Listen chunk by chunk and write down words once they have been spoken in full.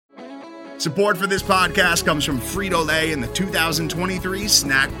Support for this podcast comes from Frito-Lay and the 2023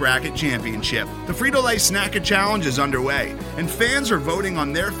 Snack Bracket Championship. The Frito-Lay Snack-It Challenge is underway, and fans are voting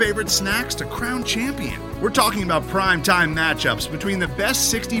on their favorite snacks to crown champion. We're talking about prime-time matchups between the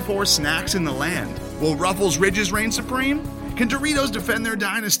best 64 snacks in the land. Will Ruffles Ridges reign supreme? Can Doritos defend their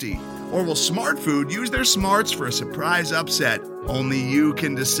dynasty? Or will Smart Food use their smarts for a surprise upset? Only you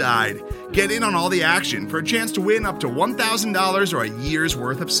can decide. Get in on all the action for a chance to win up to $1,000 or a year's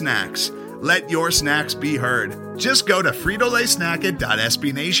worth of snacks. Let your snacks be heard. Just go to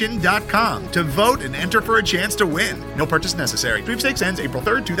fritolaysnacket.sbnation.com to vote and enter for a chance to win. No purchase necessary. Sweepstakes ends April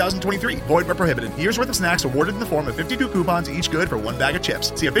 3rd, 2023. Void where prohibited. Year's worth of snacks awarded in the form of 52 coupons, each good for one bag of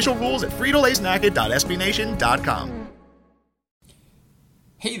chips. See official rules at fritolaysnacket.sbnation.com.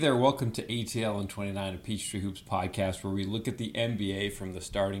 Hey there, welcome to ATL and 29, a Peachtree Hoops podcast where we look at the NBA from the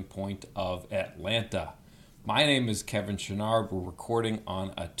starting point of Atlanta. My name is Kevin Chenard. We're recording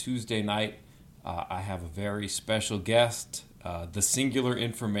on a Tuesday night. I have a very special guest, the singular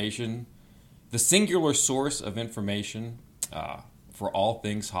source of information for all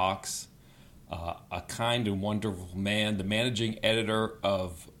things Hawks, a kind and wonderful man, the managing editor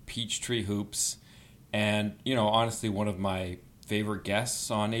of Peachtree Hoops, and, you know, honestly, one of my favorite guests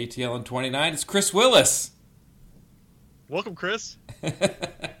on ATL and 29 is Chris Willis. Welcome, Chris.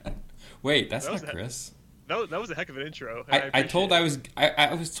 Wait, that's not Chris. That was a heck of an intro. I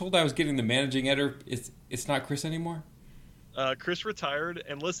was told I was getting the managing editor. It's not Chris anymore. Chris retired,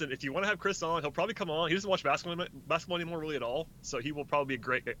 and listen, if you want to have Chris on, he'll probably come on. He doesn't watch basketball anymore really at all, so he will probably be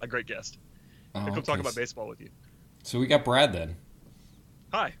a great guest. He'll come talk about baseball with you. So we got Brad then.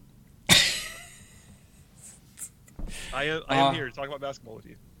 Hi. I am here to talk about basketball with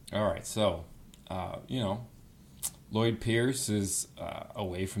you. All right, so Lloyd Pierce is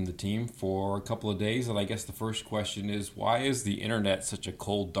away from the team for a couple of days, and I guess the first question is, why is the internet such a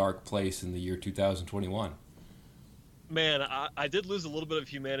cold, dark place in the year 2021? Man, I did lose a little bit of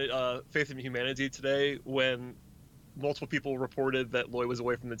faith in humanity today when multiple people reported that Lloyd was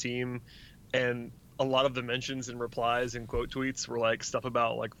away from the team, and a lot of the mentions and replies and quote tweets were like stuff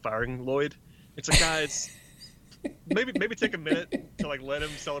about like firing Lloyd. It's like, guys, maybe take a minute to like let him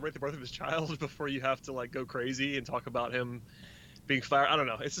celebrate the birth of his child before you have to like go crazy and talk about him being fired. I don't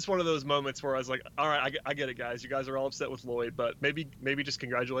know. It's just one of those moments where I was like, all right, I get it, guys. You guys are all upset with Lloyd, but maybe just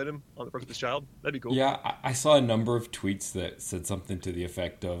congratulate him on the birth of his child. That'd be cool. Yeah, I saw a number of tweets that said something to the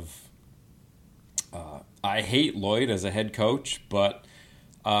effect of, I hate Lloyd as a head coach, but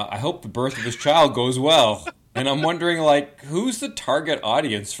I hope the birth of his child goes well. And I'm wondering, like, who's the target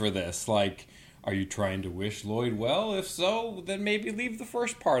audience for this? Like, are you trying to wish Lloyd well? If so, then maybe leave the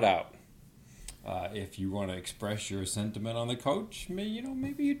first part out. If you want to express your sentiment on the coach,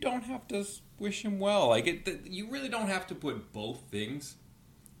 maybe you don't have to wish him well. Like, you really don't have to put both things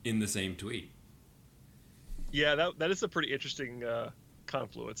in the same tweet. Yeah, that is a pretty interesting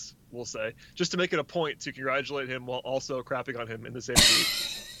confluence, we'll say. Just to make it a point to congratulate him while also crapping on him in the same tweet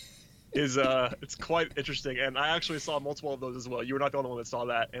it's quite interesting. And I actually saw multiple of those as well. You were not the only one that saw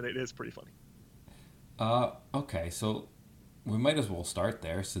that, and it is pretty funny. Okay, so we might as well start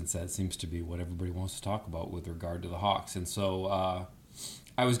there since that seems to be what everybody wants to talk about with regard to the Hawks. And so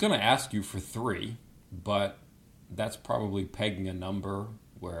I was going to ask you for 3, but that's probably pegging a number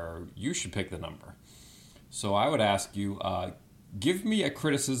where you should pick the number. So I would ask you, give me a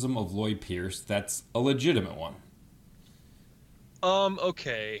criticism of Lloyd Pierce that's a legitimate one.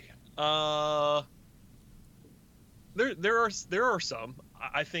 Okay. There are some.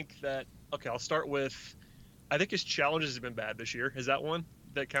 I think that. Okay, I'll start with, I think his challenges have been bad this year. Is that one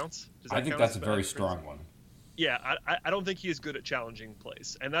that counts? I think that's a very strong one. Yeah, I don't think he is good at challenging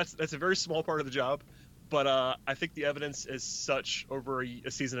plays, and that's a very small part of the job. But I think the evidence is such over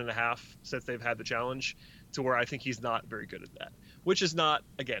a season and a half since they've had the challenge to where I think he's not very good at that, which is not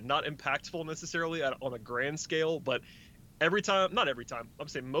impactful necessarily on a grand scale, but not every time, I'm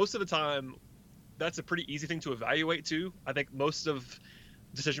saying most of the time, that's a pretty easy thing to evaluate too. I think most of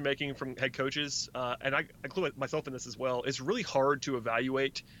decision making from head coaches, and I include myself in this as well, it's really hard to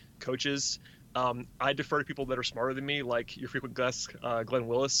evaluate coaches. I defer to people that are smarter than me, like your frequent guest, Glenn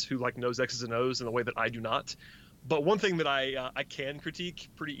Willis, who like knows X's and O's in a way that I do not. But one thing that I can critique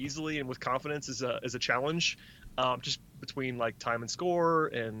pretty easily and with confidence is a challenge, just between like time and score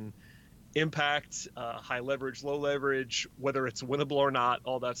and impact, high leverage, low leverage, whether it's winnable or not,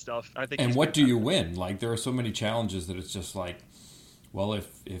 all that stuff. I think. And what do you win? Like, there are so many challenges that it's just like, well,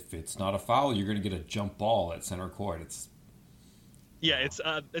 if it's not a foul, you're going to get a jump ball at center court. It's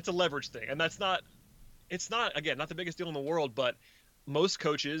a leverage thing, and it's not again, not the biggest deal in the world, but most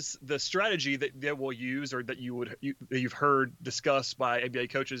coaches, the strategy that they will use, or that you've heard discussed by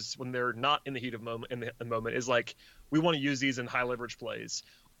NBA coaches when they're not in the heat of the moment, is like, we want to use these in high leverage plays,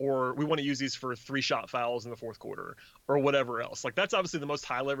 or we want to use these for 3-shot fouls in the fourth quarter, or whatever else. Like, that's obviously the most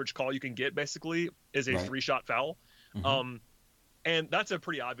high leverage call you can get, basically, is a 3-shot foul. Mm-hmm. And that's a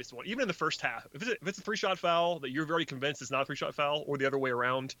pretty obvious one, even in the first half. If it's a 3-shot foul that you're very convinced it's not a 3-shot foul, or the other way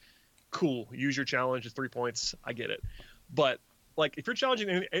around, cool, use your challenge. It's 3 points. I get it. But like, if you're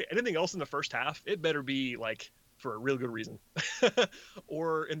challenging anything else in the first half, it better be like for a real good reason.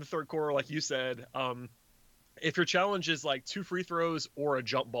 Or in the third quarter, like you said, if your challenge is like 2 free throws or a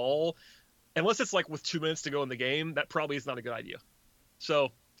jump ball, unless it's like with 2 minutes to go in the game, that probably is not a good idea. So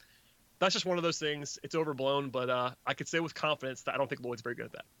that's just one of those things. It's overblown, but I could say with confidence that I don't think Lloyd's very good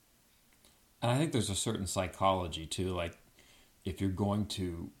at that. And I think there's a certain psychology too. Like, if you're going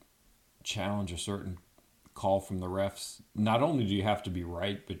to challenge a certain call from the refs, not only do you have to be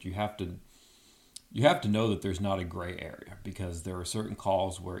right, but you have to know that there's not a gray area, because there are certain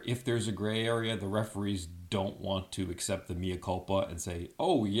calls where if there's a gray area, the referees don't want to accept the mea culpa and say,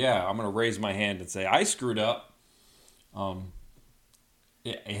 oh yeah, I'm going to raise my hand and say I screwed up.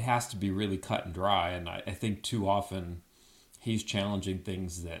 It has to be really cut and dry, and I think too often he's challenging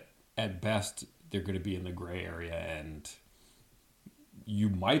things that at best they're going to be in the gray area, and you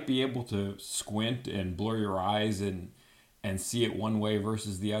might be able to squint and blur your eyes and see it one way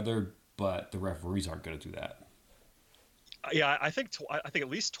versus the other, but the referees aren't going to do that. Yeah, I think at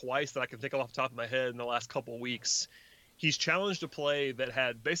least twice that I can think of off the top of my head in the last couple of weeks, he's challenged a play that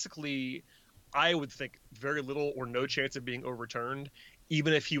had basically, I would think, very little or no chance of being overturned,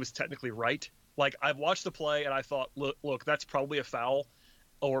 even if he was technically right. Like, I've watched the play and I thought, look, that's probably a foul,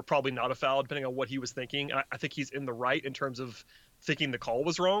 or probably not a foul, depending on what he was thinking. I think he's in the right in terms of thinking the call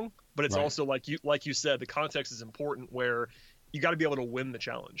was wrong, but it's also like you said, the context is important, where you got to be able to win the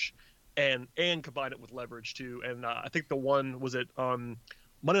challenge and combine it with leverage too. And I think the one was it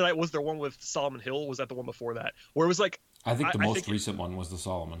Monday night, was there one with Solomon Hill? Was that the one before that, where it was like, I think the most recent one was the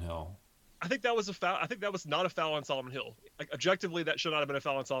Solomon Hill. I think that was a foul. I think that was not a foul on Solomon Hill. Like, objectively, that should not have been a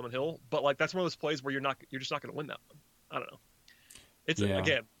foul on Solomon Hill. But like, that's one of those plays where you're just not going to win that one. I don't know.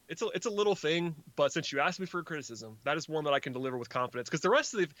 It's a little thing, but since you asked me for a criticism, that is one that I can deliver with confidence. Because the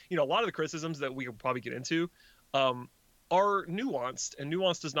rest of a lot of the criticisms that we could probably get into are nuanced, and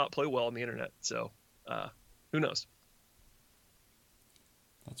nuance does not play well on the internet. So who knows?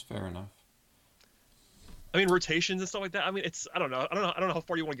 That's fair enough. I mean, rotations and stuff like that. I mean, I don't know how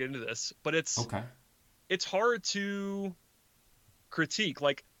far you want to get into this, but it's hard to critique.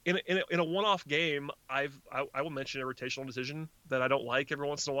 Like, in a one-off game, I will mention a rotational decision that I don't like every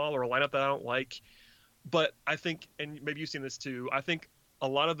once in a while, or a lineup that I don't like. But I think, and maybe you've seen this too, I think a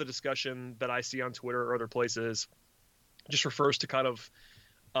lot of the discussion that I see on Twitter or other places just refers to kind of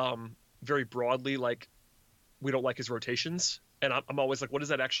very broadly, like, we don't like his rotations, and I'm always like, what does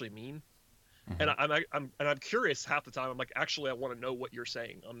that actually mean? Mm-hmm. And I'm curious half the time. I'm like, actually, I want to know what you're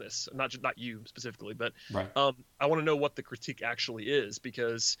saying on this. Not you specifically, but I want to know what the critique actually is,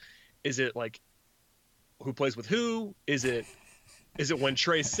 because is it like who plays with who? Is it when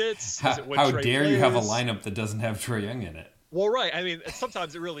Trey sits? How dare you have a lineup that doesn't have Trae Young in it? Well, right. I mean,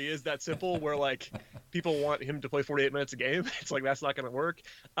 sometimes it really is that simple, where like people want him to play 48 minutes a game. It's like, that's not going to work.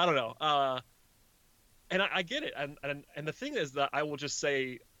 I don't know. And I get it. And the thing is that I will just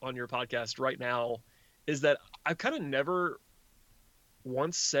say on your podcast right now is that I've kind of never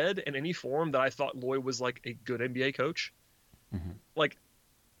once said in any form that I thought Lloyd was like a good NBA coach. Mm-hmm. Like,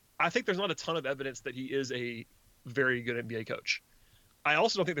 I think there's not a ton of evidence that he is a very good NBA coach. I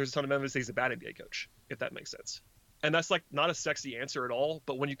also don't think there's a ton of evidence that he's a bad NBA coach, if that makes sense. And that's like not a sexy answer at all.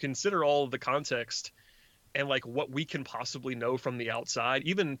 But when you consider all of the context and like what we can possibly know from the outside,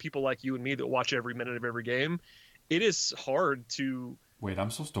 even people like you and me that watch every minute of every game, it is hard to. Wait,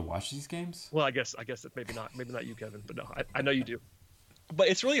 I'm supposed to watch these games? Well, I guess that maybe not you, Kevin, but no, I know you do. But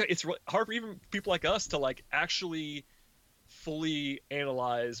it's really hard for even people like us to like actually fully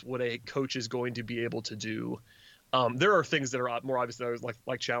analyze what a coach is going to be able to do. There are things that are more obvious than others,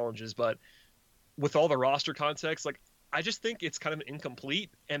 like challenges, but with all the roster context, like, I just think it's kind of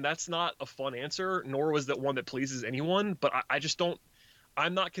incomplete, and that's not a fun answer, nor was that one that pleases anyone. But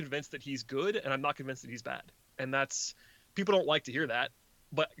I'm not convinced that he's good, and I'm not convinced that he's bad. And that's, people don't like to hear that,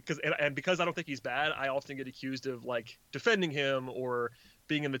 but because I don't think he's bad, I often get accused of like defending him or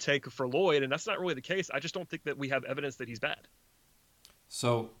being in the tank for Lloyd, and that's not really the case. I just don't think that we have evidence that he's bad.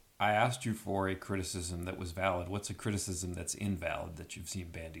 So I asked you for a criticism that was valid. What's a criticism that's invalid that you've seen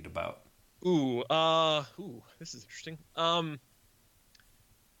bandied about? This is interesting. I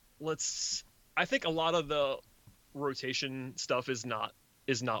think a lot of the rotation stuff is not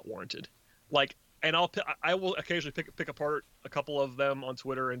warranted. Like, and I will occasionally pick apart a couple of them on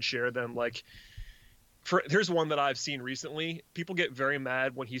Twitter and share them. Like, here's one that I've seen recently. People get very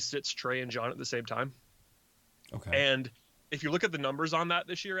mad when he sits Trey and John at the same time. Okay. And if you look at the numbers on that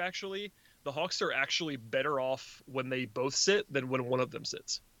this year, actually, the Hawks are actually better off when they both sit than when one of them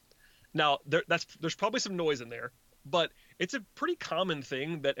sits. Now, there's probably some noise in there, but it's a pretty common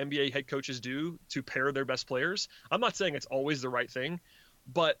thing that NBA head coaches do to pair their best players. I'm not saying it's always the right thing,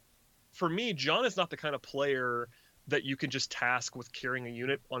 but for me, John is not the kind of player that you can just task with carrying a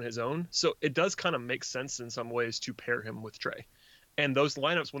unit on his own. So it does kind of make sense in some ways to pair him with Trey. And those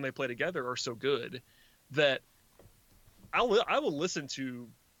lineups, when they play together, are so good that I will listen to,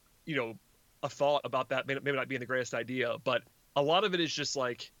 a thought about that, maybe not being the greatest idea, but a lot of it is just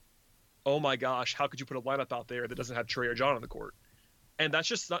like, oh my gosh, how could you put a lineup out there that doesn't have Trey or John on the court? And that's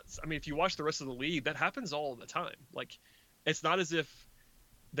just not, I mean, if you watch the rest of the league, that happens all the time. Like, it's not as if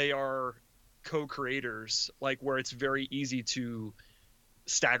they are co-creators, like where it's very easy to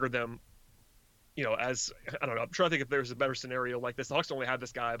stagger them, as, I don't know, I'm trying to think if there's a better scenario like this. The Hawks only have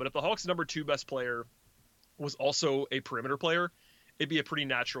this guy, but if the Hawks' number 2 best player was also a perimeter player, it'd be a pretty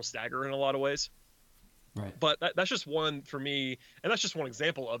natural stagger in a lot of ways. Right. But that's just one for me, and that's just one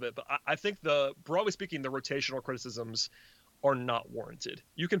example of it. But I think broadly speaking, the rotational criticisms are not warranted.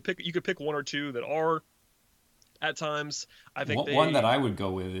 You could pick one or two that are at times. I think one that I would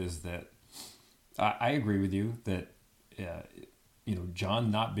go with is that I agree with you that John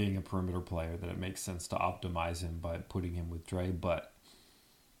not being a perimeter player, that it makes sense to optimize him by putting him with Dre, but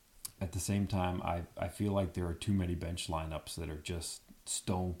at the same time, I feel like there are too many bench lineups that are just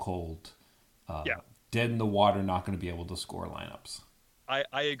stone cold, dead in the water, not going to be able to score lineups. I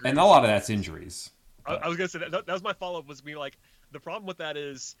agree, and a lot of that's injuries. I was going to say that was my follow up, was being like, the problem with that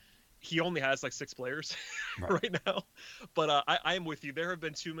is he only has like 6 players right now. But I am with you. There have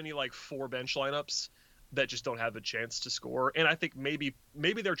been too many like 4 bench lineups that just don't have a chance to score. And I think maybe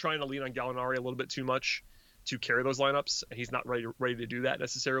they're trying to lean on Gallinari a little bit too much to carry those lineups, and he's not ready to do that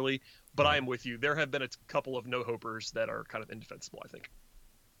necessarily. But I am with you. There have been a couple of no-hopers that are kind of indefensible, I think.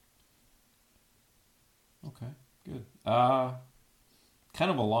 Okay, good. Kind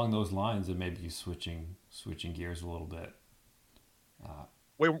of along those lines, and maybe switching gears a little bit.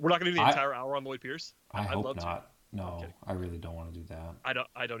 Wait, we're not going to do the entire hour on Lloyd Pierce? I'd hope love not. To. No, Okay. I really don't want to do that.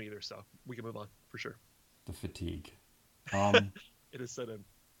 I don't either, so we can move on for sure. The fatigue. It is set in.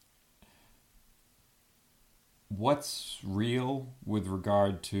 What's real with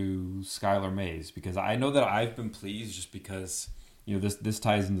regard to Skylar Mays? Because I know that I've been pleased just because, this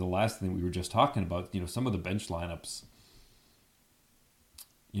ties into the last thing we were just talking about. Some of the bench lineups,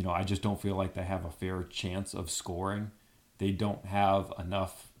 I just don't feel like they have a fair chance of scoring. They don't have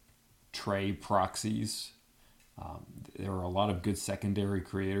enough Trey proxies. There are a lot of good secondary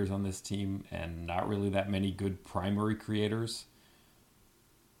creators on this team and not really that many good primary creators.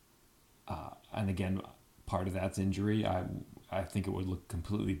 And again, part of that's injury. I think it would look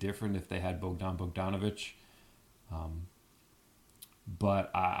completely different if they had Bogdan Bogdanovic.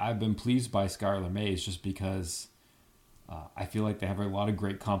 But I've been pleased by Skylar Mays just because I feel like they have a lot of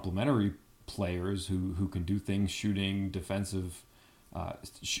great complementary players who can do things shooting, defensive,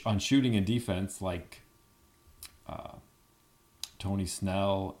 on shooting and defense, like Tony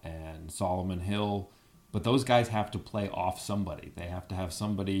Snell and Solomon Hill. But those guys have to play off somebody. They have to have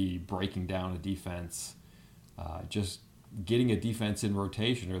somebody breaking down a defense, just getting a defense in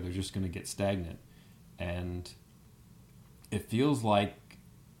rotation, or they're just going to get stagnant. And it feels like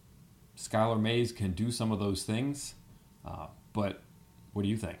Skylar Mays can do some of those things. But what do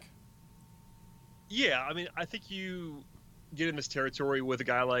you think? Yeah, I mean, I think you get in this territory with a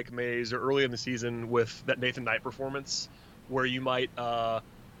guy like Mays, or early in the season with that Nathan Knight performance, where you might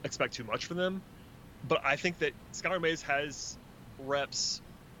expect too much from them. But I think that Skylar Mays has reps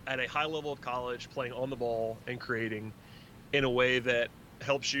at a high level of college, playing on the ball and creating in a way that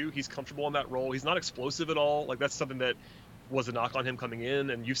helps you. He's comfortable in that role. He's not explosive at all. Like, that's something that was a knock on him coming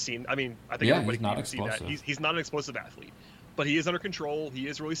in, and you've seen. I mean, I think everybody can see that. He's not an explosive athlete, but he is under control. He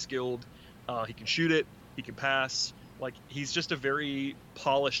is really skilled. He can shoot it. He can pass. Like, he's just a very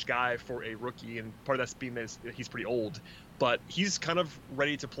polished guy for a rookie, and part of that's being that he's pretty old. But he's kind of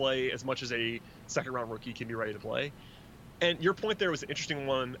ready to play as much as a second-round rookie can be ready to play. And your point there was an interesting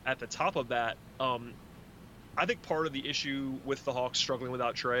one at the top of that. I think part of the issue with the Hawks struggling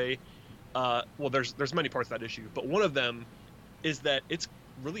without Trey, there's many parts of that issue, but one of them is that it's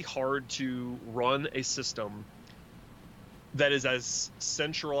really hard to run a system that is as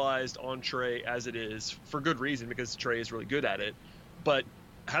centralized on Trey as it is, for good reason, because Trey is really good at it. But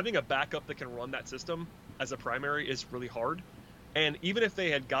having a backup that can run that system, as a primary is really hard. And even if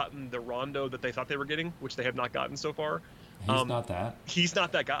they had gotten the Rondo that they thought they were getting, which they have not gotten so far, he's not that. He's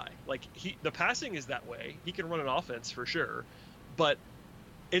not that guy. Like the passing is that way. He can run an offense for sure, but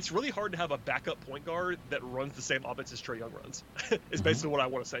it's really hard to have a backup point guard that runs the same offense as Trae Young runs. Is basically what I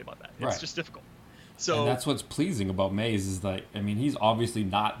want to say about that. It's just difficult. So and that's what's pleasing about Mays is that, I mean, he's obviously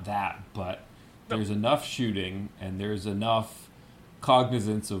not that, but there's enough shooting and there's enough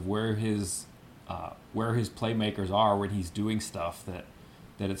cognizance of where his playmakers are when he's doing stuff that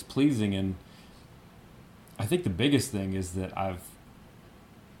it's pleasing. And I think the biggest thing is that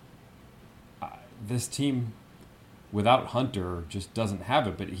this team without Hunter just doesn't have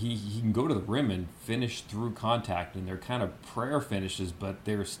it, but he can go to the rim and finish through contact, and they're kind of prayer finishes, but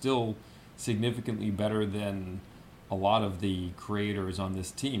they're still significantly better than a lot of the creators on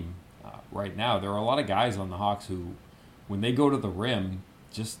this team right now. There are a lot of guys on the Hawks who, when they go to the rim,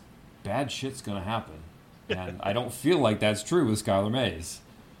 just bad shit's going to happen. And I don't feel like that's true with Skylar Mays.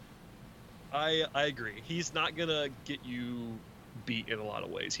 I agree. He's not going to get you beat in a lot of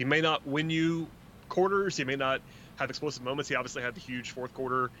ways. He may not win you quarters. He may not have explosive moments. He obviously had the huge fourth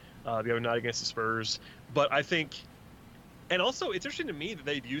quarter the other night against the Spurs. But I think, and also it's interesting to me that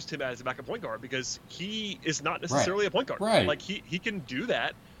they've used him as a backup point guard because he is not necessarily a point guard. Right. Like he can do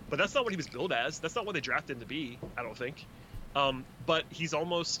that, but that's not what he was billed as. That's not what they drafted him to be, I don't think. But he's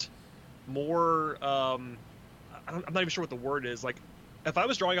almost more, I'm not even sure what the word is. Like, if I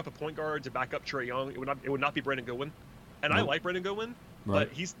was drawing up a point guard to back up Trae Young, it would not be Brandon Goodwin. And I like Brandon Goodwin, but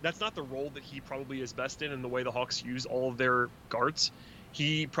that's not the role that he probably is best in the way the Hawks use all of their guards.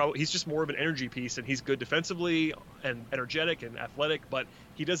 He's just more of an energy piece, and he's good defensively and energetic and athletic, but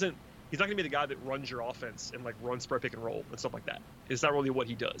he's not going to be the guy that runs your offense and like runs spread pick and roll and stuff like that. It's not really what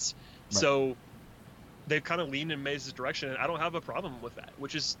he does. Right. So they've kind of leaned in Mays' direction, and I don't have a problem with that,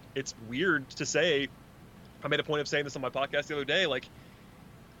 which is, it's weird to say. I made a point of saying this on my podcast the other day, like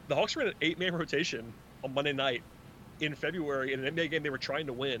the Hawks ran an 8-man rotation on Monday night in February in an NBA game they were trying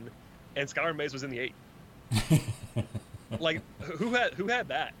to win, and Skylar Mays was in the 8. Like, who had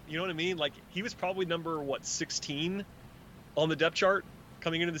that? You know what I mean? Like, he was probably number 16 on the depth chart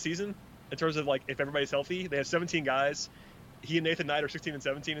coming into the season in terms of like if everybody's healthy. They have 17 guys. He and Nathan Knight are 16 and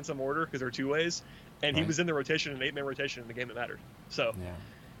 17 in some order because they're two ways, and he was in the rotation, an 8-man rotation in the game that mattered. So,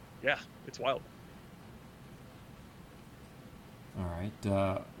 yeah, it's wild. All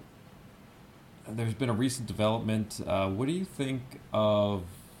right. There's been a recent development. What do you think of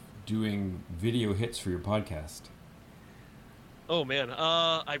doing video hits for your podcast? Oh, man.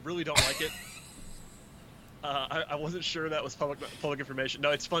 I really don't like it. I wasn't sure that was public information.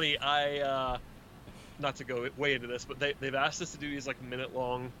 No, it's funny. Not to go way into this, but they've asked us to do these like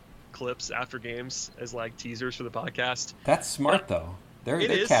minute-long clips after games as like teasers for the podcast. That's smart, though.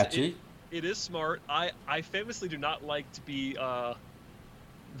 They're catchy. It is smart. I famously do not like to be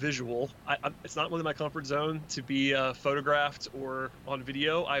visual. It's not within my comfort zone to be photographed or on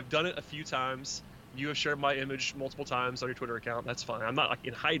video. I've done it a few times. You have shared my image multiple times on your Twitter account. That's fine. I'm not like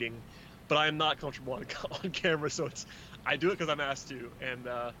in hiding, but I am not comfortable on camera. So I do it because I'm asked to, and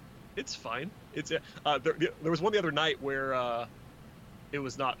it's fine. There was one the other night where it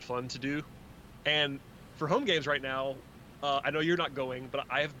was not fun to do, and for home games right now, I know you're not going, but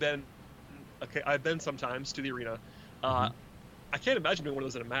I've been sometimes to the arena. I can't imagine doing one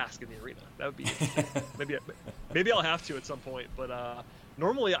of those in a mask in the arena. That would be maybe I'll have to at some point. But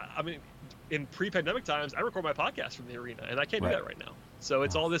normally, I mean, in pre-pandemic times, I record my podcast from the arena, and I can't do that right now. So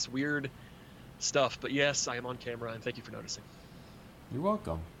it's all this weird stuff. But yes, I am on camera, and thank you for noticing. You're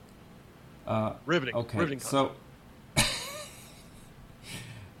welcome. Riveting. Okay, riveting so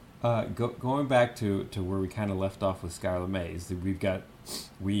going back to where we kind of left off with Skylar Mays,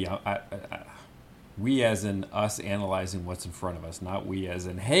 we as in us analyzing what's in front of us, not we as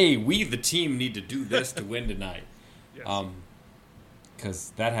in, hey, we the team need to do this to win tonight. Yes.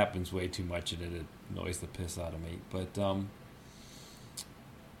 Because that happens way too much and it annoys the piss out of me. But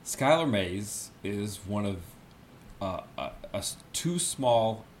Skylar Mays is one of a too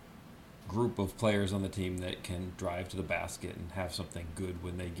small group of players on the team that can drive to the basket and have something good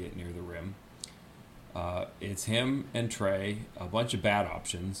when they get near the rim. It's him and Trae, a bunch of bad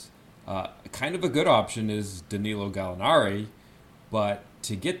options. Kind of a good option is Danilo Gallinari, but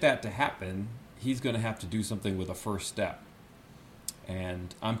to get that to happen, he's going to have to do something with a first step.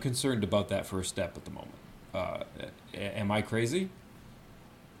 And I'm concerned about that first step at the moment. Am I crazy?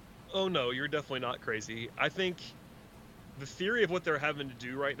 Oh, no, you're definitely not crazy. I think the theory of what they're having to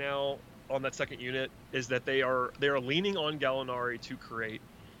do right now on that second unit is that they are leaning on Gallinari to create.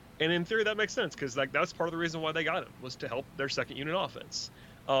 And in theory, that makes sense because like that's part of the reason why they got him was to help their second unit offense.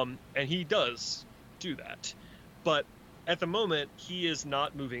 And he does do that. But at the moment, he is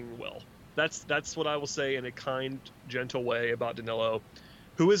not moving well. That's what I will say in a kind, gentle way about Danilo,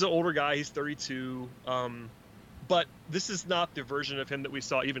 who is an older guy. He's 32. But this is not the version of him that we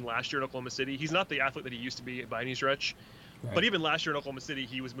saw even last year in Oklahoma City. He's not the athlete that he used to be by any stretch. Right. But even last year in Oklahoma City,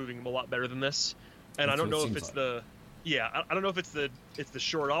 he was moving a lot better than this. And I don't know if it's I don't know if it's the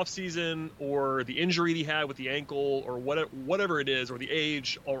short off season or the injury he had with the ankle or whatever it is, or the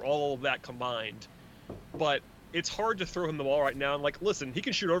age, or all of that combined. But it's hard to throw him the ball right now. And like, listen, he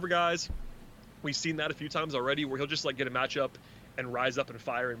can shoot over guys. We've seen that a few times already, where he'll just like get a matchup and rise up and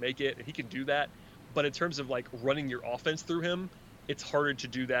fire and make it, and he can do that. But in terms of like running your offense through him, it's harder to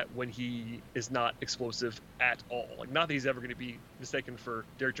do that when he is not explosive at all. Like, not that he's ever going to be mistaken for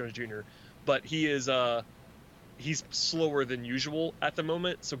Derrick Jones Jr., but he is he's slower than usual at the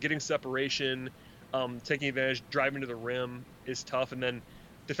moment. So getting separation, taking advantage, driving to the rim is tough. And then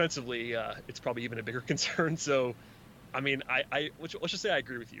defensively, it's probably even a bigger concern. So, I mean, let's just say I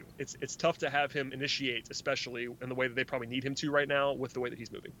agree with you. It's tough to have him initiate, especially in the way that they probably need him to right now with the way that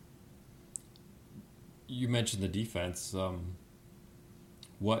he's moving. You mentioned the defense.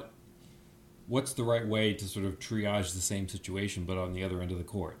 What's the right way to sort of triage the same situation, but on the other end of the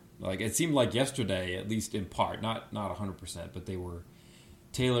court? Like, it seemed like yesterday, at least in part, not 100%, but they were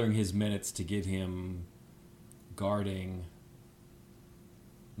tailoring his minutes to get him guarding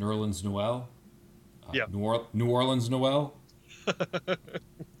Nerlens Noel. Yeah. New Orleans Noel.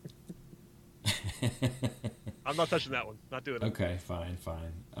 I'm not touching that one. Not doing it. Okay, fine.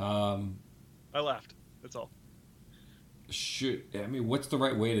 I laughed. That's all. What's the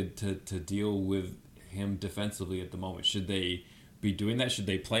right way to deal with him defensively at the moment? Should they be doing that? Should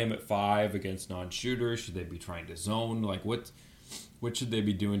they play him at 5 against non-shooters? Should they be trying to zone? Like, what should they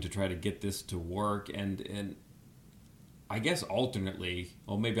be doing to try to get this to work? And I guess alternately,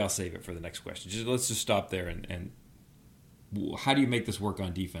 maybe I'll save it for the next question. Let's just stop there. And how do you make this work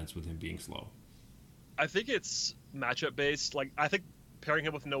on defense with him being slow? I think it's matchup based. Like, I think pairing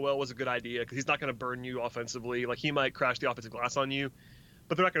him with Noel was a good idea because he's not going to burn you offensively. Like, he might crash the offensive glass on you,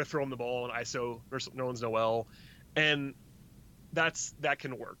 but they're not going to throw him the ball in ISO versus Nerlens Noel, and that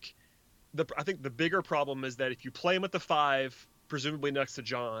can work. I think the bigger problem is that if you play him at the 5, presumably next to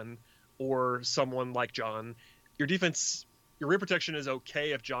John or someone like John, your defense, your rim protection is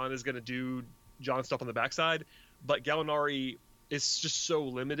okay if John is going to do John stuff on the backside, but Gallinari is just so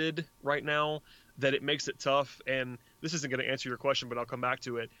limited right now that it makes it tough. And this isn't going to answer your question, but I'll come back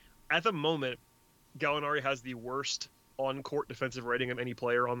to it. At the moment, Gallinari has the worst on-court defensive rating of any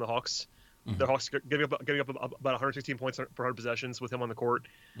player on the Hawks. Mm-hmm. The Hawks getting up about 116 points per 100 possessions with him on the court.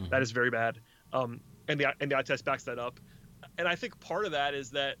 Mm-hmm. That is very bad. And the eye test backs that up. And I think part of that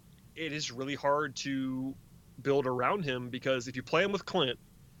is that it is really hard to build around him, because if you play him with Clint,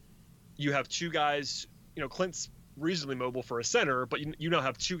 you have two guys. Clint's reasonably mobile for a center, but you now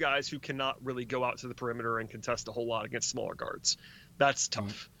have two guys who cannot really go out to the perimeter and contest a whole lot against smaller guards. That's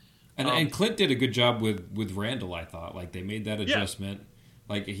tough. And Clint did a good job with Randall, I thought. Like, they made that adjustment.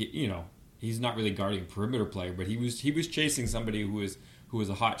 Yeah. Like, he's not really guarding a perimeter player, but he was chasing somebody who was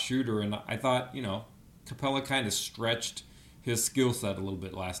a hot shooter, and I thought, Capella kind of stretched his skill set a little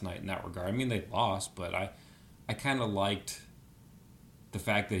bit last night in that regard. I mean, they lost, but I kind of liked the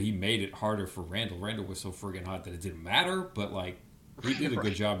fact that he made it harder for Randall. Randall was so friggin' hot that it didn't matter, but, like, he did a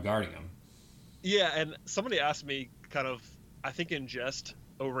good job guarding him. Yeah, and somebody asked me kind of, I think in jest,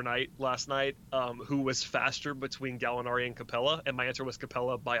 overnight last night, who was faster between Gallinari and Capella, and my answer was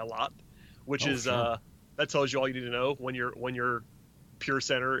Capella by a lot, which is sure. That tells you all you need to know when your pure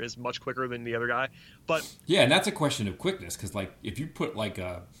center is much quicker than the other guy. But yeah, and that's a question of quickness, because like if you put like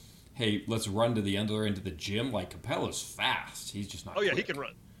a hey, let's run to the other end of the gym, like Capella's fast. He's just not. Oh yeah, quick. He can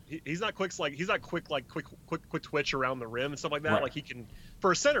run. He's not quick. He's not quick twitch around the rim and stuff like that. Right. Like, he can,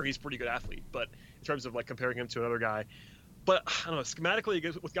 for a center, he's a pretty good athlete. But in terms of like comparing him to another guy. But I don't know,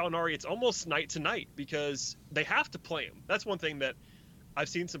 schematically with Gallinari, it's almost night to night, because they have to play him. That's one thing that I've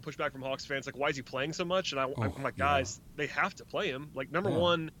seen some pushback from Hawks fans, like, why is he playing so much? And I'm like, guys, they have to play him. Like, number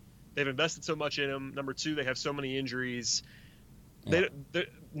one, they've invested so much in him. Number two, they have so many injuries. Yeah. They're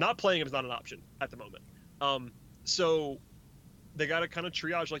not playing him is not an option at the moment. So they got to kind of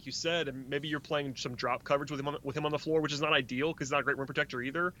triage, like you said, and maybe you're playing some drop coverage with him on the floor, which is not ideal because he's not a great rim protector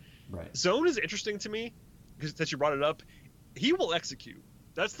either. Right. Zone is interesting to me because since you brought it up. He will execute.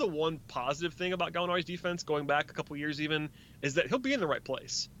 That's the one positive thing about Gallinari's defense, going back a couple years even, is that he'll be in the right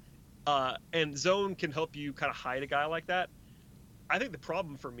place. And zone can help you kind of hide a guy like that. I think the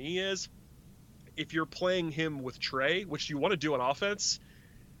problem for me is if you're playing him with Trey, which you want to do on offense,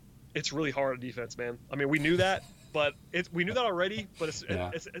 it's really hard on defense, man. I mean, we knew that. But we knew that already. But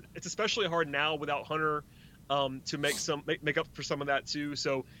it's especially hard now without Hunter to make up for some of that too.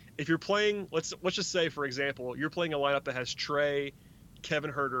 So if you're playing, let's just say for example, you're playing a lineup that has Trey,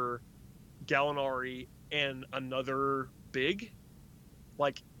 Kevin Huerter, Gallinari, and another big.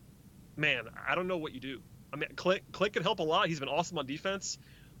 Like, man, I don't know what you do. I mean, Clint could help a lot. He's been awesome on defense,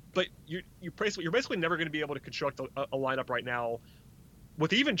 but you're basically never going to be able to construct a lineup right now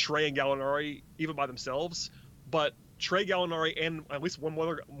with even Trey and Gallinari even by themselves. But Trey, Gallinari, and at least one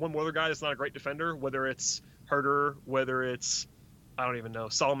other guy that's not a great defender, whether it's Herter, whether it's I don't even know.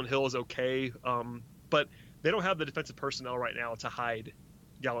 Solomon Hill is okay, but they don't have the defensive personnel right now to hide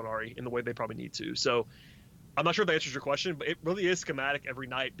Gallinari in the way they probably need to. So I'm not sure if that answers your question, but it really is schematic every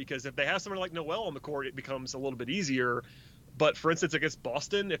night because if they have someone like Noel on the court, it becomes a little bit easier. But for instance, against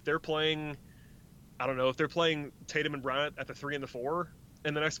Boston, if they're playing, I don't know, if they're playing Tatum and Brown at the 3 and the 4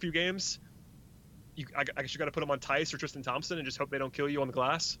 in the next few games, I guess you got to put them on Tice or Tristan Thompson and just hope they don't kill you on the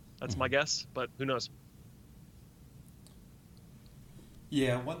glass. That's my guess, but who knows?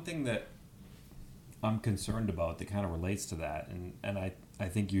 Yeah, one thing that I'm concerned about that kind of relates to that, and I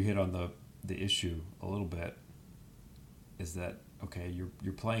think you hit on the issue a little bit, is that, okay,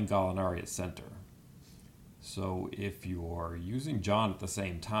 you're playing Gallinari at center. So if you're using John at the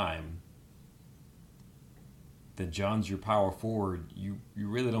same time, then John's your power forward. You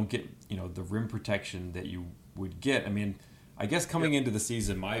really don't get, the rim protection that you would get. I mean, I guess coming into the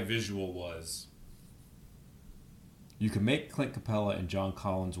season, my visual was you can make Clint Capella and John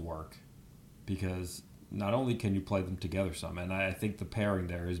Collins work because not only can you play them together some, and I think the pairing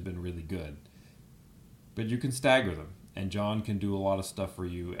there has been really good, but you can stagger them, and John can do a lot of stuff for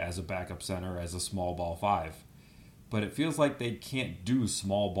you as a backup center, as a small ball 5. But it feels like they can't do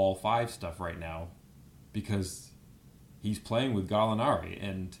small ball 5 stuff right now because he's playing with Gallinari,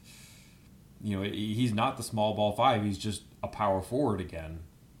 and he's not the small ball 5, he's just a power forward again.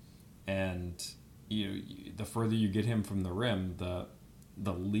 And the further you get him from the rim, the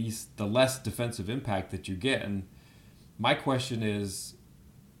less defensive impact that you get. And my question is,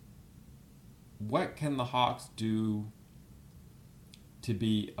 what can the Hawks do to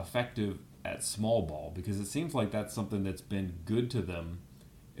be effective at small ball? Because it seems like that's something that's been good to them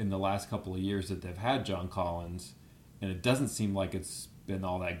in the last couple of years that they've had John Collins, and it doesn't seem like it's been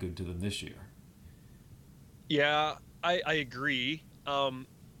all that good to them this year. Yeah, I agree.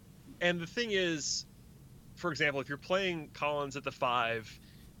 And the thing is, for example, if you're playing Collins at the 5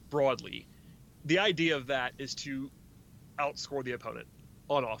 broadly, the idea of that is to outscore the opponent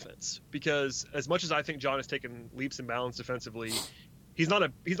on offense. Because as much as I think John has taken leaps and bounds defensively, he's not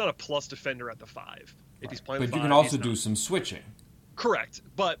a plus defender at the 5. If he's playing, but you can also do some switching. Correct.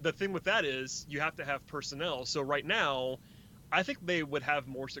 But the thing with that is you have to have personnel. So right now, I think they would have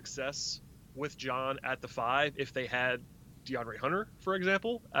more success with John at the 5 if they had DeAndre Hunter, for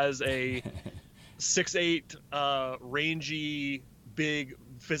example, as a 6'8", rangy, big,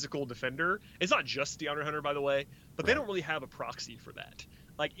 physical defender. It's not just DeAndre Hunter, by the way, but they don't really have a proxy for that.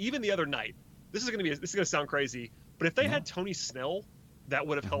 Like, even the other night, this is going to sound crazy, but if they had Tony Snell, that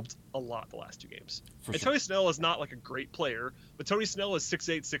would have helped a lot the last 2 games. For and sure. Tony Snell is not like a great player, but Tony Snell is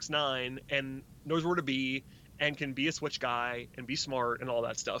 6'8", 6'9", and knows where to be, and can be a switch guy, and be smart, and all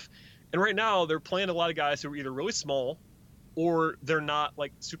that stuff. And right now, they're playing a lot of guys who are either really small, or they're not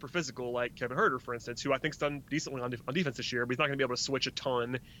like super physical, like Kevin Huerter, for instance, who I think's done decently on defense this year, but he's not going to be able to switch a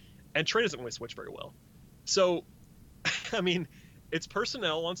ton. And Trey doesn't really switch very well. So, I mean, it's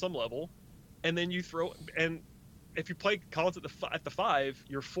personnel on some level, and then you throw and if you play Collins at the 5,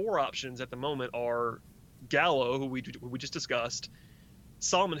 your 4 options at the moment are Gallo, who we just discussed,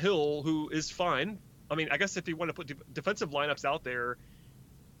 Solomon Hill, who is fine. I mean, I guess if you want to put defensive lineups out there,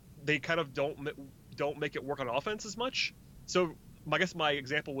 they kind of don't make it work on offense as much. So I guess my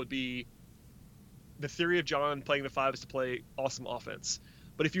example would be the theory of John playing the 5 is to play awesome offense.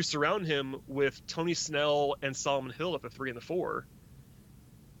 But if you surround him with Tony Snell and Solomon Hill at the 3 and the 4,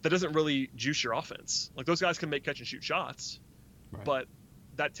 that doesn't really juice your offense. Like, those guys can make catch and shoot shots, right, but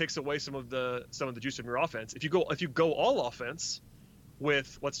that takes away some of the juice from your offense. If you go all offense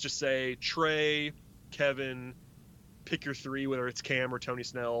with, let's just say, Trey, Kevin, pick your 3, whether it's Cam or Tony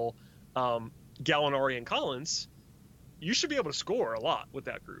Snell, Gallinari and Collins, you should be able to score a lot with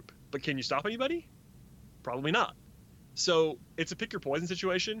that group. But can you stop anybody? Probably not. So it's a pick your poison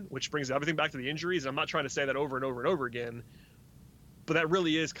situation, which brings everything back to the injuries. And I'm not trying to say that over and over and over again, but that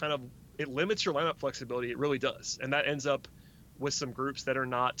really is kind of, it limits your lineup flexibility. It really does. And that ends up with some groups that are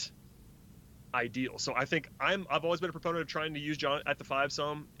not ideal. So I think I've always been a proponent of trying to use John at the 5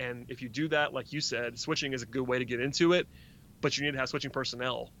 some. And if you do that, like you said, switching is a good way to get into it, but you need to have switching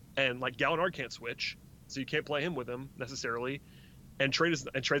personnel. And like Gallinari can't switch. so you can't play him with him necessarily. And Trade's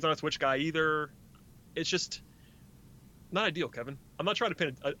not a switch guy either. It's just not ideal, Kevin. I'm not trying to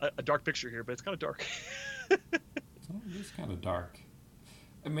paint a dark picture here, but it's kind of dark. It is kind of dark.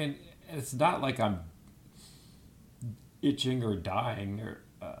 I mean, it's not like I'm itching or dying or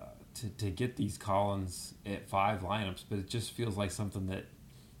to get these Collins at 5 lineups, but it just feels like something that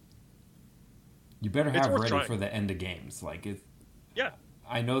you better have ready for the end of games. Like it. Yeah.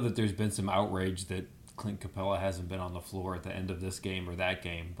 I know that there's been some outrage that Clint Capella hasn't been on the floor at the end of this game or that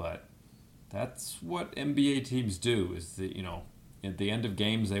game, but that's what NBA teams do. Is that at the end of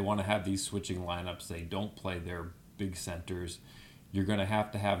games they want to have these switching lineups. They don't play their big centers. You're going to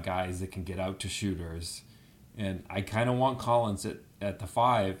have guys that can get out to shooters. And I kind of want Collins at the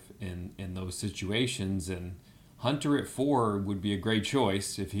 5 in those situations. And Hunter at 4 would be a great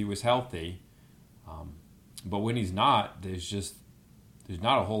choice if he was healthy. But when he's not, there's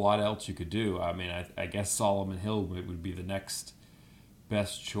not a whole lot else you could do. I mean, I guess Solomon Hill would be the next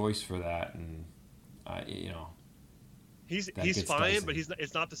best choice for that. And, he's fine, dicey. But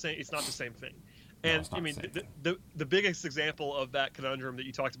it's not the same. It's not the same thing. And no, I mean, the biggest example of that conundrum that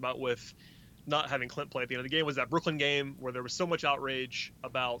you talked about with not having Clint play at the end of the game was that Brooklyn game where there was so much outrage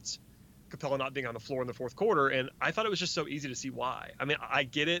about Capella not being on the floor in the fourth quarter, and I thought it was just so easy to see why. I mean, I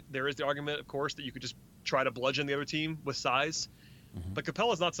get it. There is the argument, of course, that you could just try to bludgeon the other team with size, but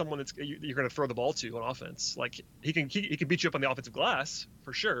Capella's not someone you're going to throw the ball to on offense. Like he can beat you up on the offensive glass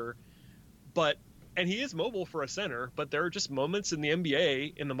for sure, and he is mobile for a center. But there are just moments in the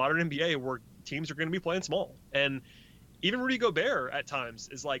NBA, in the modern NBA, where teams are going to be playing small, and even Rudy Gobert at times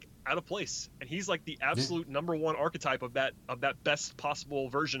is like out of place, and he's like the absolute number one archetype of that best possible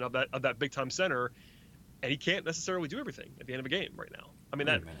version of that big time center, and he can't necessarily do everything at the end of a game right now. I mean,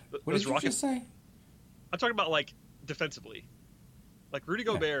 what did you just say? I'm talking about like defensively, like Rudy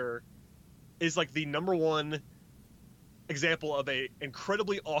Gobert is like the number one example of a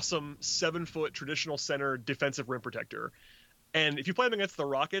incredibly awesome 7-foot traditional center defensive rim protector, and if you play him against the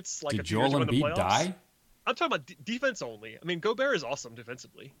Rockets, like did Joel Embiid die? I'm talking about defense only. I mean, Gobert is awesome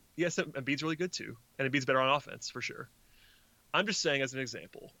defensively. Yes, Embiid's really good too, and Embiid's better on offense for sure. I'm just saying as an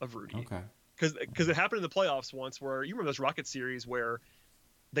example of Rudy. Okay. Because it happened in the playoffs once where you remember those Rockets series where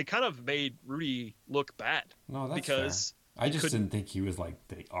they kind of made Rudy look bad. No, that's because fair. I just didn't think he was like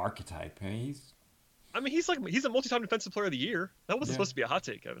the archetype. He's a multi-time defensive player of the year. That wasn't supposed to be a hot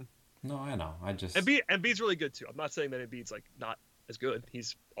take, Kevin. No, I know. Embiid's really good too. I'm not saying that Embiid's like not as good.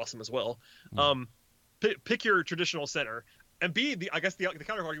 He's awesome as well. Pick your traditional center. Embiid, I guess the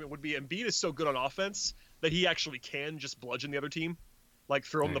counter argument would be Embiid is so good on offense that he actually can just bludgeon the other team, like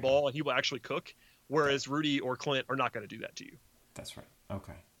throw him the ball and he will actually cook. Whereas Rudy or Clint are not going to do that to you. That's right.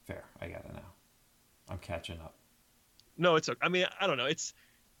 Okay, fair. I got it now. I'm catching up. No, it's okay. I mean, I don't know. It's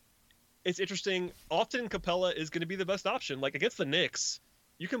interesting. Often Capella is going to be the best option. Like against the Knicks,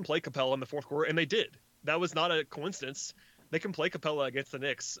 you can play Capella in the fourth quarter, and they did. That was not a coincidence. They can play Capella against the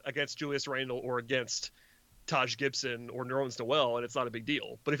Knicks, against Julius Randle, or against Taj Gibson or Nerlens Noel, and it's not a big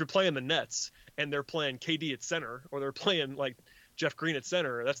deal. But if you're playing the Nets and they're playing KD at center, or they're playing like Jeff Green at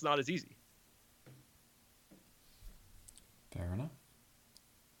center, that's not as easy. Fair enough.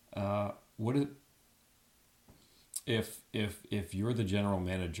 If you're the general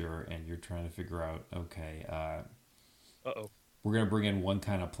manager and you're trying to figure out, okay, we're going to bring in one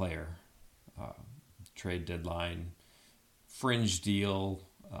kind of player, trade deadline, fringe deal,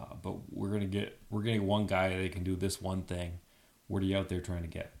 but we're getting one guy that can do this one thing. What are you out there trying to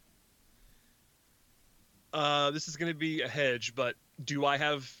get? This is going to be a hedge, but do I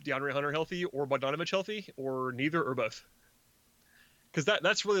have DeAndre Hunter healthy or Bogdanovich healthy, or neither or both? Because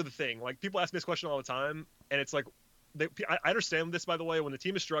that's really the thing. Like people ask me this question all the time, and it's like, I understand this, by the way. When the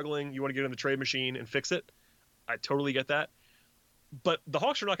team is struggling, you want to get in the trade machine and fix it. I totally get that. But the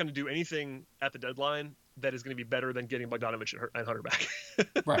Hawks are not going to do anything at the deadline that is going to be better than getting Bogdanovich and Hunter back.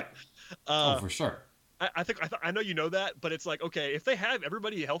 Right. For sure. I know you know that, but it's like, okay, if they have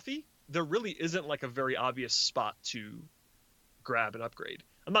everybody healthy, there really isn't like a very obvious spot to grab and upgrade.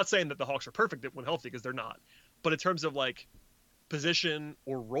 I'm not saying that the Hawks are perfect when healthy, because they're not. But in terms of like position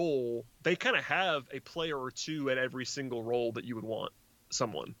or role, they kind of have a player or two at every single role that you would want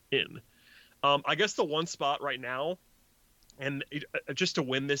someone in. I guess the one spot right now, and just to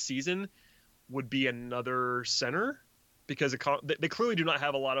win this season, would be another center, because they clearly do not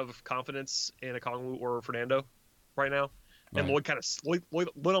have a lot of confidence in Okongwu or Fernando right now. Right. And Lloyd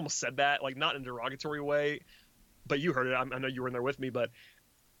almost said that, like not in a derogatory way, but you heard it. I know you were in there with me, but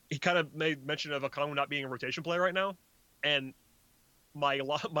he kind of made mention of Okongwu not being a rotation player right now. And my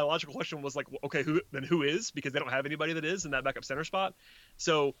logical question was like, okay, who is? Because they don't have anybody that is in that backup center spot.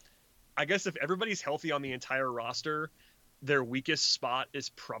 So I guess if everybody's healthy on the entire roster, their weakest spot is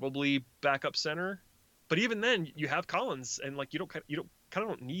probably backup center. But even then, you have Collins, and like you don't kind of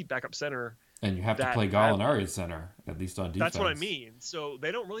don't need backup center. And you have to play Gallinari at center, at least on defense. That's what I mean. So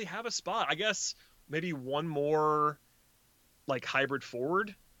they don't really have a spot. I guess maybe one more like hybrid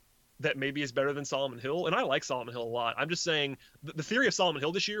forward that maybe is better than Solomon Hill. And I like Solomon Hill a lot. I'm just saying the theory of Solomon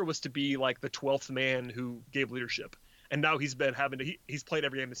Hill this year was to be like the 12th man who gave leadership. And now he's been he's played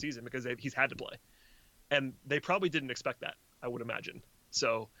every game this season because he's had to play. And they probably didn't expect that, I would imagine.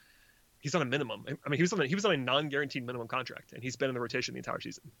 So he's on a minimum. I mean, he was on a non-guaranteed minimum contract, and he's been in the rotation the entire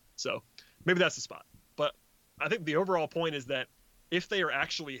season. So maybe that's the spot. But I think the overall point is that if they are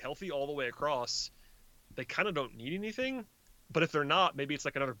actually healthy all the way across, they kind of don't need anything. But if they're not, maybe it's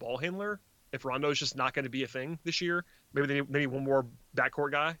like another ball handler. If Rondo's just not going to be a thing this year, maybe they need one more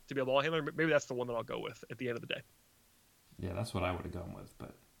backcourt guy to be a ball handler. Maybe that's the one that I'll go with at the end of the day. Yeah, that's what I would have gone with.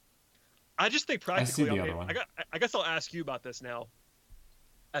 But I just think practically, I see the other one. I guess I'll ask you about this now.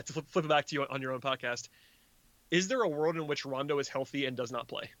 To flip it back to you on your own podcast, is there a world in which Rondo is healthy and does not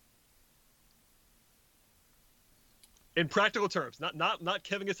play? In practical terms, not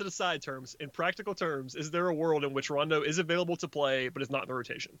Kevin gets to the side terms. In practical terms, is there a world in which Rondo is available to play but is not in the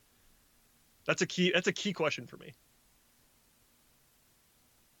rotation? That's a key question for me.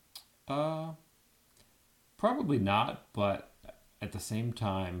 Probably not, but at the same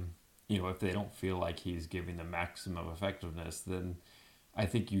time, if they don't feel like he's giving the maximum effectiveness, then I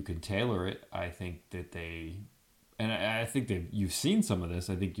think you can tailor it. I think that I think that you've seen some of this.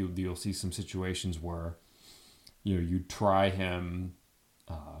 I think you'll see some situations where, you try him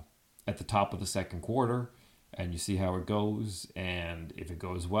at the top of the second quarter, and you see how it goes. And if it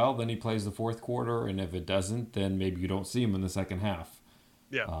goes well, then he plays the fourth quarter, and if it doesn't, then maybe you don't see him in the second half.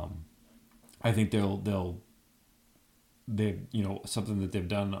 Yeah. I think they'll something that they've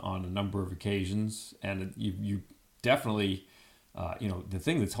done on a number of occasions, and you definitely. The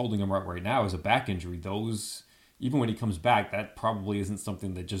thing that's holding him up right now is a back injury. Those, even when he comes back, that probably isn't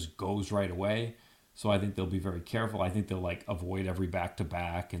something that just goes right away. So I think they'll be very careful. I think they'll avoid every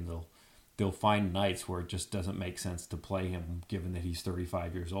back-to-back, and they'll find nights where it just doesn't make sense to play him, given that he's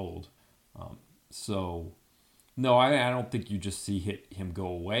 35 years old. No, I don't think you just see him go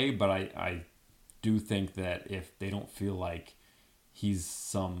away, but I do think that if they don't feel like he's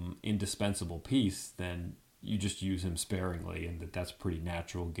some indispensable piece, then you just use him sparingly, and that's pretty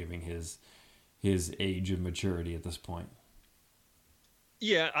natural given his age and maturity at this point.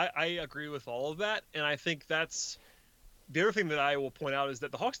 Yeah, I agree with all of that, and I think that's the other thing that I will point out is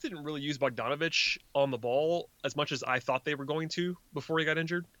that the Hawks didn't really use Bogdanovich on the ball as much as I thought they were going to before he got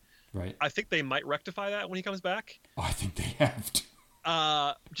injured. Right. I think they might rectify that when he comes back. Oh, I think they have to.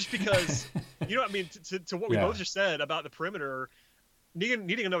 Just because, to what we both just said about the perimeter,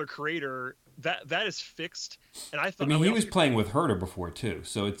 needing another creator, that is fixed. And I thought, he was playing with Herter before too,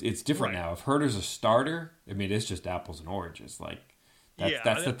 so it's different right now. If Herter's a starter, it's just apples and oranges.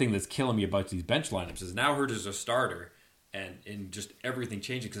 That's the thing that's killing me about these bench lineups is now Herter's a starter, and just everything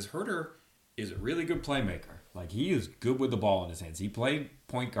changing because Herter is a really good playmaker. He is good with the ball in his hands. He played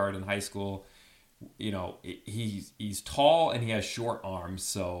point guard in high school. He's tall and he has short arms,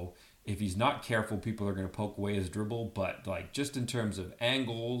 so if he's not careful, people are going to poke away his dribble. But just in terms of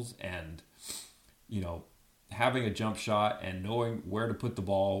angles and having a jump shot and knowing where to put the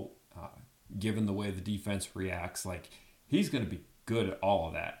ball, given the way the defense reacts, he's going to be good at all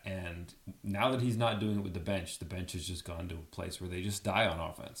of that. And now that he's not doing it with the bench has just gone to a place where they just die on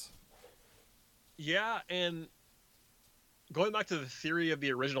offense. Yeah, and going back to the theory of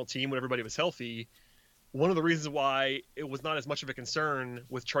the original team when everybody was healthy, one of the reasons why it was not as much of a concern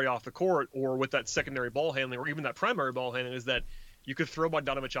with Trey off the court or with that secondary ball handling or even that primary ball handling is that you could throw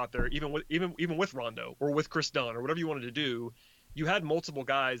Bogdanovich out there even with Rondo or with Chris Dunn or whatever you wanted to do. You had multiple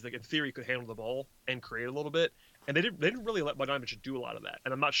guys that in theory could handle the ball and create a little bit, and they didn't really let Bogdanovich do a lot of that.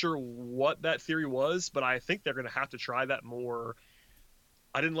 And I'm not sure what that theory was, but I think they're going to have to try that more.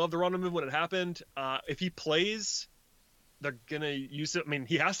 I didn't love the Rondo move when it happened. If he plays, they're going to use it.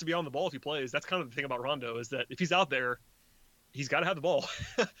 He has to be on the ball if he plays. That's kind of the thing about Rondo is that if he's out there, he's got to have the ball.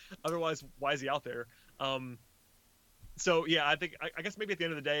 Otherwise, why is he out there? So, yeah, I guess maybe at the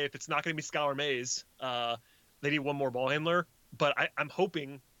end of the day, if it's not going to be Skylar Mays, they need one more ball handler. But I'm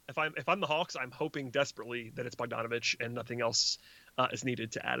hoping, if I'm the Hawks, I'm hoping desperately that it's Bogdanovich and nothing else is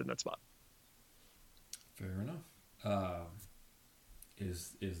needed to add in that spot. Fair enough.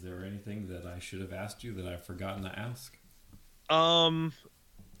 Is there anything that I should have asked you that I've forgotten to ask? No,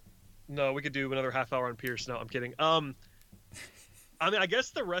 we could do another half hour on Pierce. No, I'm kidding. I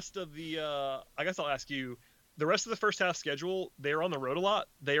guess the rest of the I guess I'll ask you, the rest of the first half schedule, they're on the road a lot.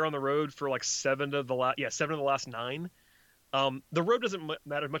 They are on the road for like seven of the last 9. The road doesn't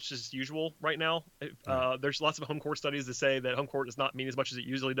matter much as usual right now. There's lots of home court studies that say that home court does not mean as much as it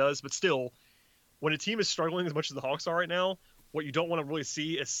usually does. But still, when a team is struggling as much as the Hawks are right now, what you don't want to really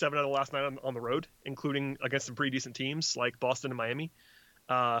see is 7 out of the last 9 on the road, including against some pretty decent teams like Boston and Miami.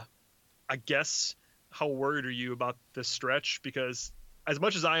 I guess, how worried are you about this stretch? Because as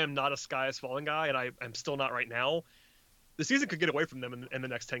much as I am not a sky is falling guy, and I'm still not right now, the season could get away from them in the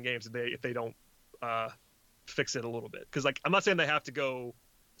next 10 games if they don't fix it a little bit. Because I'm not saying they have to go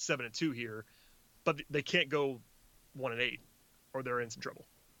 7-2 here, but they can't go 1-8 or they're in some trouble.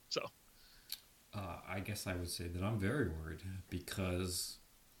 So I guess I would say that I'm very worried because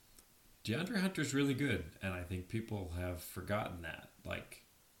DeAndre Hunter's really good, and I think people have forgotten that. Like,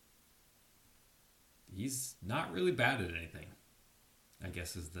 he's not really bad at anything, I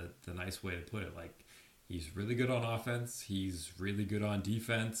guess is the nice way to put it. Like, he's really good on offense. He's really good on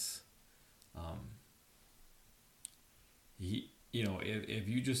defense. If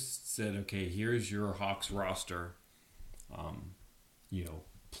you just said, okay, here's your Hawks roster,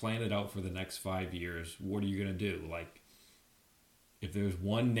 plan it out for the next 5 years, what are you going to do? Like, if there's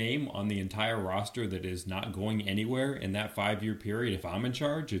one name on the entire roster that is not going anywhere in that 5-year period, if I'm in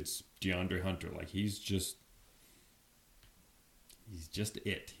charge, it's DeAndre Hunter. Like, he's just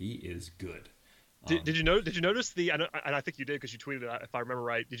it. He is good. Did you notice and I think you did because you tweeted it, if I remember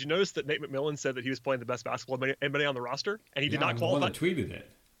right. Did you notice that Nate McMillan said that he was playing the best basketball anybody on the roster, and he did not qualify? I'm the one that tweeted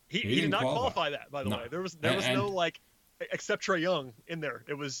it. He did not qualify that, by the way. There was no like, except Trae Young in there.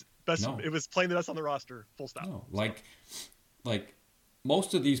 It was best. No. It was playing the best on the roster. Full stop. No, like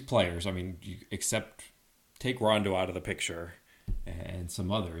most of these players. I mean, take Rondo out of the picture and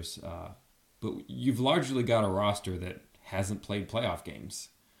some others, but you've largely got a roster that hasn't played playoff games.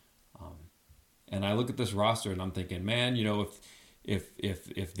 And I look at this roster and I'm thinking, man,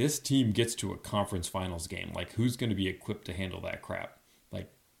 if this team gets to a conference finals game, like, who's going to be equipped to handle that crap?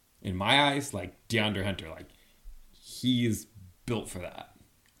 Like, in my eyes, like, DeAndre Hunter, like, he is built for that.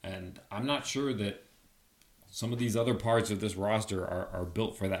 And I'm not sure that some of these other parts of this roster are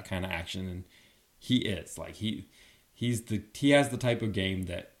built for that kind of action. And he is. Like, he has the type of game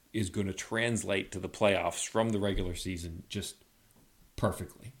that is going to translate to the playoffs from the regular season just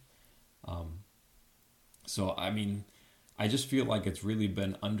perfectly. So, I mean, I just feel like it's really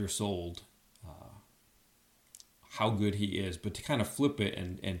been undersold how good he is. But to kind of flip it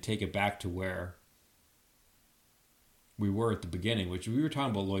and take it back to where we were at the beginning, which we were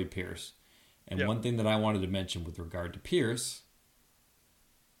talking about Lloyd Pierce. And One thing that I wanted to mention with regard to Pierce,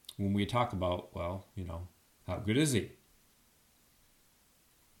 when we talk about, how good is he?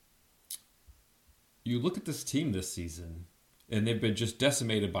 You look at this team this season, and they've been just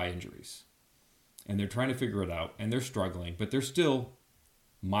decimated by injuries. And they're trying to figure it out, and they're struggling, but they're still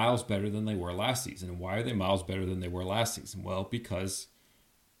miles better than they were last season. And why are they miles better than they were last season? Well, because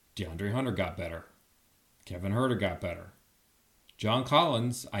DeAndre Hunter got better. Kevin Huerter got better. John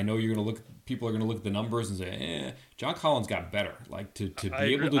Collins, I know people are going to look at the numbers and say, John Collins got better. Like, to be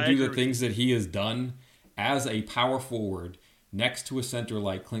able to do the things that he has done as a power forward next to a center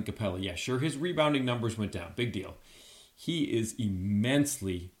like Clint Capella. Yeah, sure, his rebounding numbers went down. Big deal. He is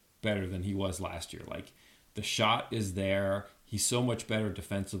immensely better than he was last year. Like, the shot is there. He's so much better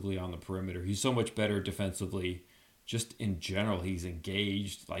defensively on the perimeter. He's so much better defensively just in general. He's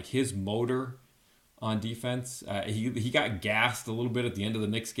engaged. Like, his motor on defense, he got gassed a little bit at the end of the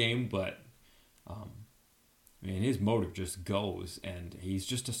Knicks game, but his motor just goes, and he's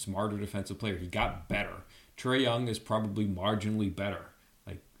just a smarter defensive player. He got better. Trae Young is probably marginally better.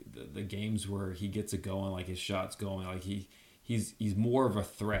 Like, the games where he gets it going, like his shots going, like he's more of a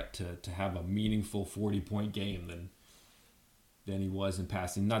threat to have a meaningful 40-point game than he was in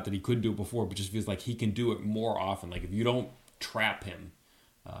passing. Not that he couldn't do it before, but just feels like he can do it more often. Like, if you don't trap him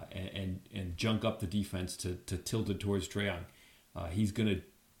and junk up the defense to tilt it towards Trae Young, he's going to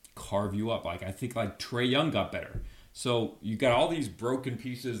carve you up. Like, I think like Trae Young got better. So you got all these broken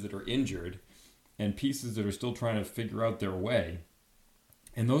pieces that are injured and pieces that are still trying to figure out their way.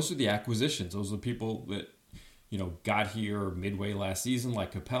 And those are the acquisitions. Those are the people that, got here midway last season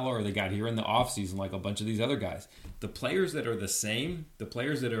like Capella, or they got here in the offseason like a bunch of these other guys. The players that are the same, the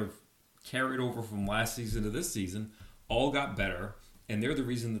players that have carried over from last season to this season, all got better. And they're the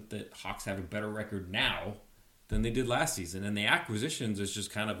reason that the Hawks have a better record now than they did last season. And the acquisitions is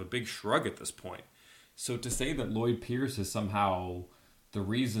just kind of a big shrug at this point. So to say that Lloyd Pierce is somehow the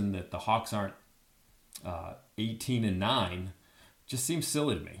reason that the Hawks aren't 18-9 just seems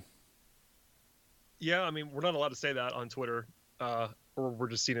silly to me. Yeah, I mean, we're not allowed to say that on Twitter, or we're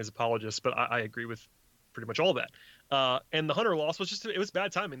just seen as apologists. But I agree with pretty much all that. And the Hunter loss was just, it was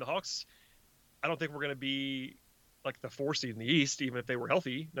bad timing. The Hawks, I don't think we're going to be like the 4 seed in the East, even if they were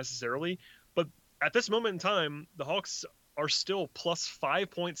healthy necessarily. But at this moment in time, the Hawks are still plus 5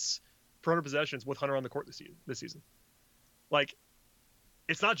 points per 100 possessions with Hunter on the court this season. Like,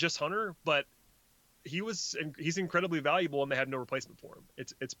 it's not just Hunter, but he's incredibly valuable, and they have no replacement for him.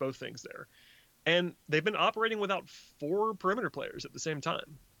 It's both things there. And they've been operating without 4 perimeter players at the same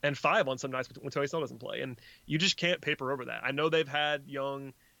time, and 5 on some nights when Tony Snell doesn't play. And you just can't paper over that. I know they've had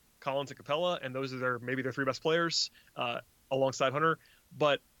Young, Collins, and Capella, and those are maybe their 3 best players alongside Hunter.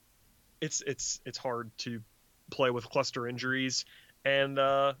 But it's hard to play with cluster injuries, and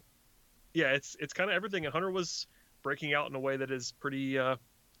it's kind of everything. And Hunter was breaking out in a way that is pretty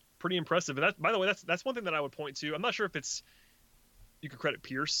impressive. And that, by the way, that's one thing that I would point to. I'm not sure if you could credit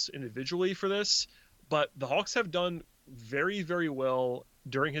Pierce individually for this, but the Hawks have done very, very well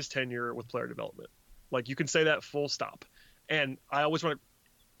during his tenure with player development. Like, you can say that full stop. And I always want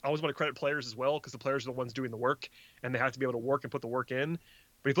to credit players as well, because the players are the ones doing the work, and they have to be able to work and put the work in.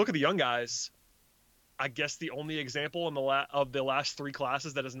 But if you look at the young guys, I guess the only example of the last 3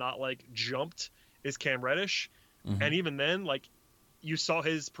 classes that has not like jumped is Cam Reddish. Mm-hmm. And even then, like, you saw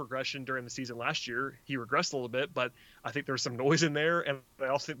his progression during the season last year. He regressed a little bit, but I think there's some noise in there. And I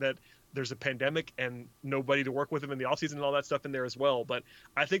also think that there's a pandemic and nobody to work with him in the offseason and all that stuff in there as well. But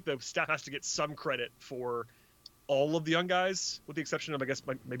I think the staff has to get some credit for all of the young guys, with the exception of, I guess,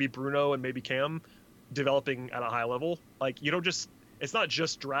 maybe Bruno and maybe Cam, developing at a high level. Like, it's not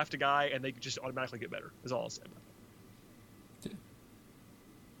just draft a guy and they just automatically get better, is all I'll say about it.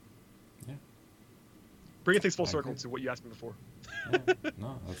 Yeah. Bringing things full circle to what you asked me before. Yeah,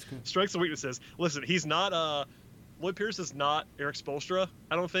 no, that's good. Strengths and weaknesses. Listen, he's not Lloyd Pierce is not Eric Spoelstra.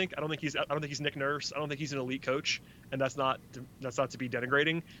 I don't think he's Nick Nurse. I don't think he's an elite coach, and that's not to be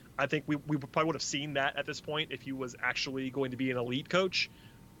denigrating. I think we probably would have seen that at this point if he was actually going to be an elite coach,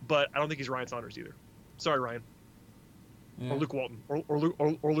 but I don't think he's Ryan Saunders either. Sorry, Ryan. Yeah. Or Luke Walton,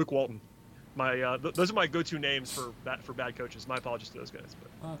 or Luke Walton. Those are my go-to names for bad coaches. My apologies to those guys.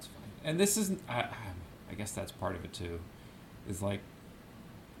 But that's fine. And this isn't. I guess that's part of it too. Is like,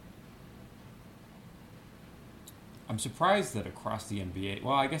 I'm surprised that across the NBA.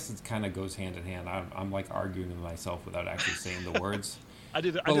 Well, I guess it kind of goes hand in hand. I'm like arguing with myself without actually saying the words.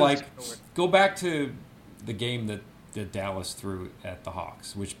 Go back to the game that Dallas threw at the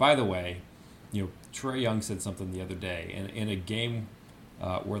Hawks, which, by the way, Trae Young said something the other day in a game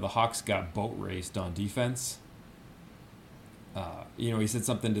where the Hawks got boat raced on defense. He said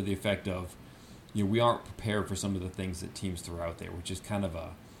something to the effect of, we aren't prepared for some of the things that teams throw out there, which is kind of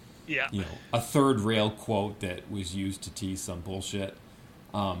a third rail quote that was used to tease some bullshit.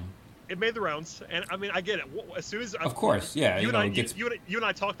 It made the rounds, and I mean, I get it. As soon as of course, yeah, you and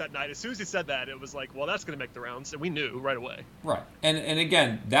I talked that night. As soon as he said that, it was like, well, that's going to make the rounds, and we knew right away. Right, and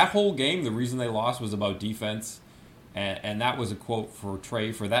again, that whole game, the reason they lost was about defense, and that was a quote for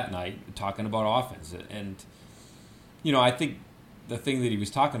Trae for that night, talking about offense, and I think the thing that he was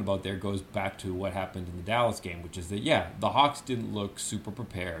talking about there goes back to what happened in the Dallas game, which is that, the Hawks didn't look super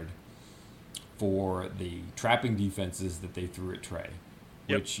prepared for the trapping defenses that they threw at Trae.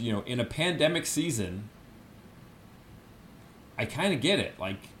 Yep. Which, in a pandemic season, I kind of get it.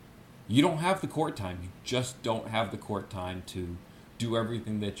 Like, you don't have the court time. You just don't have the court time to do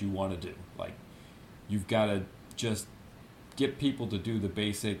everything that you want to do. Like, you've got to just get people to do the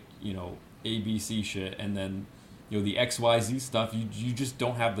basic, ABC shit, and then the XYZ stuff, you just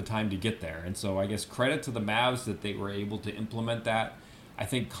don't have the time to get there. And so I guess credit to the Mavs that they were able to implement that. I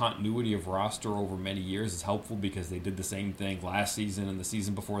think continuity of roster over many years is helpful because they did the same thing last season and the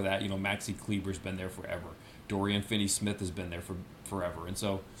season before that. Maxi Kleber's been there forever. Dorian Finney-Smith has been there for forever. And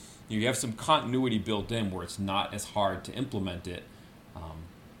so you have some continuity built in where it's not as hard to implement it.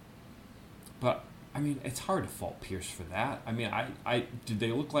 But, I mean, it's hard to fault Pierce for that. I mean, I did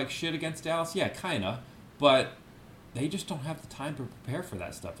they look like shit against Dallas? Yeah, kind of. But they just don't have the time to prepare for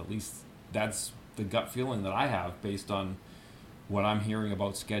that stuff. At least that's the gut feeling that I have based on what I'm hearing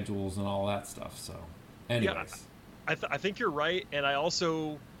about schedules and all that stuff. So, anyways. Yeah, I think you're right. And I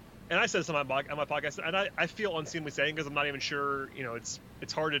also, and I said this on my podcast, and I feel unseemly saying because I'm not even sure,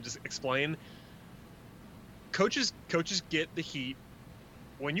 it's hard to just explain. Coaches get the heat.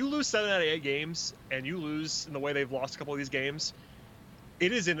 When you lose 7 out of 8 games and you lose in the way they've lost a couple of these games,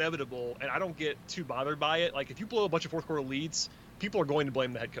 it is inevitable, and I don't get too bothered by it. Like, if you blow a bunch of fourth quarter leads, people are going to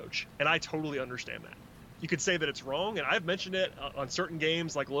blame the head coach, and I totally understand that. You could say that it's wrong, and I've mentioned it on certain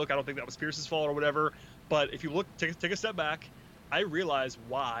games, like, look, I don't think that was Pierce's fault or whatever, but if you take a step back, I realize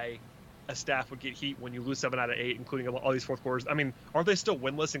why a staff would get heat when you lose 7 out of 8, including all these fourth quarters. I mean, aren't they still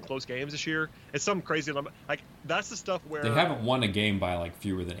winless in close games this year? It's some crazy number. Like, that's the stuff where they haven't won a game by like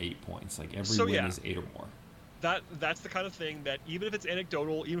fewer than 8 points. Like every win is 8 or more. That's the kind of thing that even if it's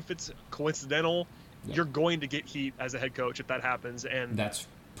anecdotal, even if it's coincidental, you're going to get heat as a head coach if that happens, and that's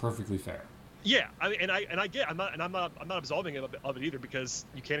perfectly fair. Yeah, I mean, I'm not absolving of it either, because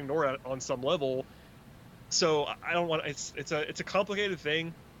you can't ignore it on some level. So I don't want. It's a complicated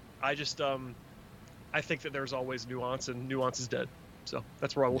thing. I just I think that there's always nuance, and nuance is dead. So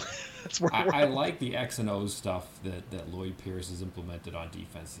that's where I like the X and O stuff that Lloyd Pierce has implemented on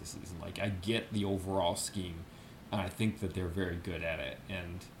defense this season. Like, I get the overall scheme, and I think that they're very good at it.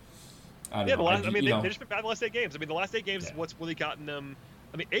 And I don't know. They've just been bad the last 8 games. I mean, the last 8 games is what's really gotten them.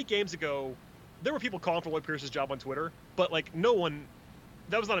 I mean, 8 games ago, there were people calling for Lloyd Pierce's job on Twitter, but like no one,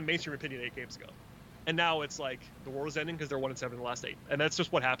 that was not a mainstream opinion 8 games ago. And now it's like the world is ending because they're 1-7 in the last 8, and that's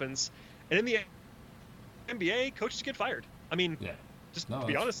just what happens. And in the NBA, coaches get fired. I mean, to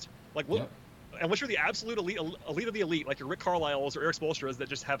be honest, like look, unless you're the absolute elite of the elite, like your Rick Carlisle's or Eric Spoelstra's that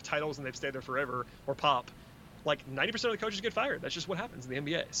just have titles and they've stayed there forever, or Pop, like 90% of the coaches get fired. That's just what happens in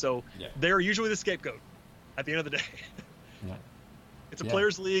the NBA. So they're usually the scapegoat at the end of the day. It's a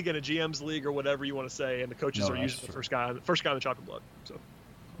players' league and a GM's league, or whatever you want to say, and the coaches are usually the first guy on the chopping block. So,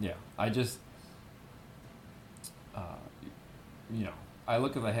 I just, I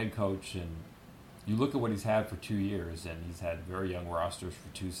look at the head coach, and you look at what he's had for 2 years, and he's had very young rosters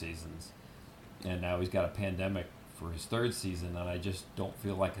for 2 seasons, and now he's got a pandemic for his 3rd season, and I just don't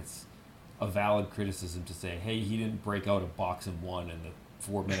feel like it's a valid criticism to say, hey, he didn't break out a box and 1 in the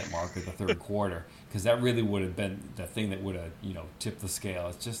 4-minute mark of the 3rd quarter, because that really would have been the thing that would have, tipped the scale.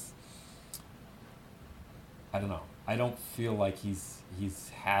 It's just, I don't know. I don't feel like he's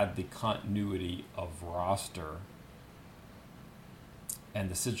had the continuity of roster and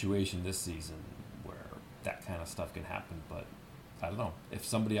the situation this season where that kind of stuff can happen. But I don't know. If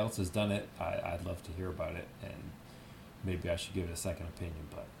somebody else has done it, I'd love to hear about it, and maybe I should give it a second opinion.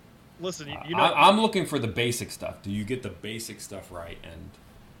 But listen, I'm looking for the basic stuff. Do you get the basic stuff right?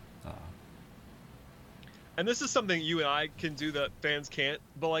 And this is something you and I can do that fans can't.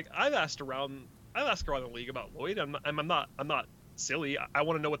 But like, I've asked around the league about Lloyd. I'm not silly. I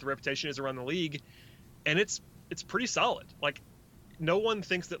want to know what the reputation is around the league, and it's pretty solid. Like, no one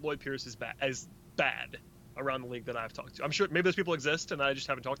thinks that Lloyd Pierce is bad around the league that I've talked to. I'm sure maybe those people exist and I just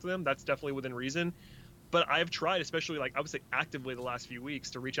haven't talked to them. That's definitely within reason. But I've tried, especially like I would say actively the last few weeks,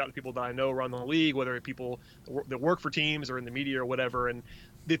 to reach out to people that I know around the league, whether it's people that work for teams or in the media or whatever. And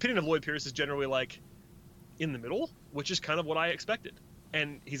the opinion of Lloyd Pierce is generally like in the middle, which is kind of what I expected.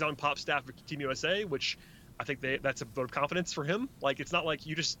 And he's on Pop's staff for Team USA, which I think that's a vote of confidence for him. Like, it's not like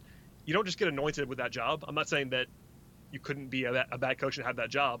you don't just get anointed with that job. I'm not saying that you couldn't be a bad coach and have that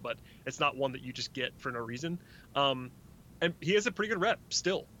job, but it's not one that you just get for no reason. And he has a pretty good rep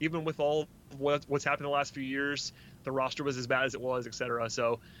still, even with all what's happened in the last few years. The roster was as bad as it was, et cetera.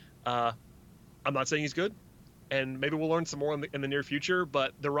 So I'm not saying he's good, and maybe we'll learn some more in the near future.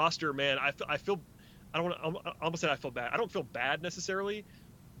 But the roster, man, I feel I almost said I feel bad. I don't feel bad necessarily,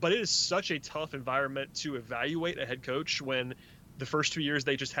 but it is such a tough environment to evaluate a head coach when the first 2 years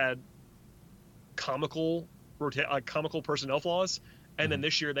they just had comical personnel flaws, and then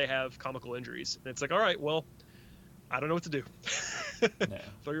this year they have comical injuries, and it's like, all right, well, I don't know what to do.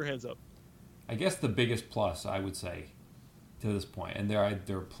 Throw your hands up. I guess the biggest plus, I would say, to this point, and there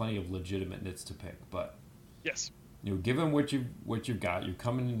are plenty of legitimate nits to pick, but yes, given what you've got, you're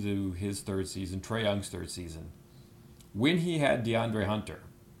coming into his 3rd season, Trae Young's 3rd season. When he had DeAndre Hunter,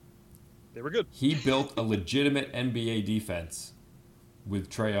 they were good. He built a legitimate NBA defense with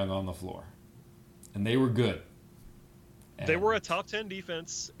Trae Young on the floor, and they were good. They were a top 10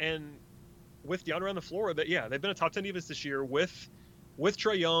 defense, and with DeAndre on the floor, they've been a top 10 defense this year with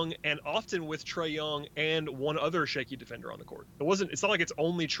Trae Young, and often with Trae Young and one other shaky defender on the court. It's not like it's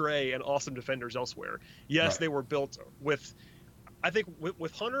only Trae and awesome defenders elsewhere. Yes, They were built with, I think,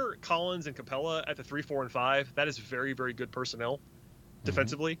 with Hunter, Collins, and Capella at the 3, 4, and 5. That is very, very good personnel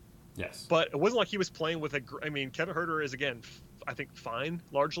defensively. Yes, but it wasn't like he was playing with Kevin Huerter is, again, I think fine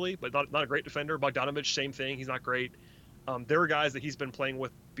largely, but not a great defender. Bogdanovich, same thing. He's not great. There are guys that he's been playing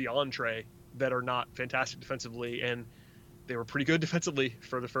with beyond Trae that are not fantastic defensively, and they were pretty good defensively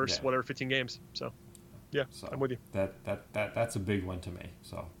for the first 15 games. So, I'm with you. That's a big one to me.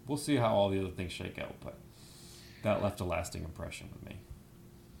 So we'll see how all the other things shake out, but that left a lasting impression with me.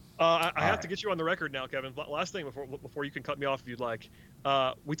 I have to get you on the record now, Kevin. Last thing before you can cut me off if you'd like.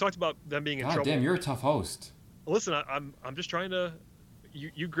 We talked about them being in trouble. Damn, you're a tough host. Listen, I'm just trying to.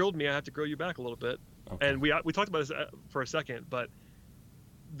 You grilled me. I have to grill you back a little bit. Okay. And we talked about this for a second, but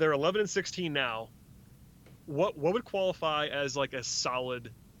they're 11-16 now. What would qualify as like a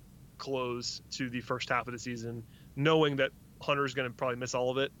solid close to the first half of the season, knowing that Hunter's going to probably miss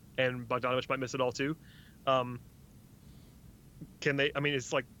all of it and Bogdanovich might miss it all too? Can they? I mean,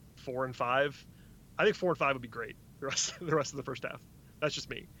 it's like 4-5. I think 4-5 would be great the rest of the first half. That's just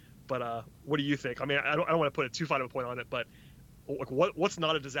me. But what do you think? I mean, I don't want to put too fine of a point on it, but like, what's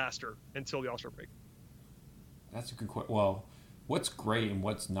not a disaster until the All-Star break? That's a good question. Well, what's great and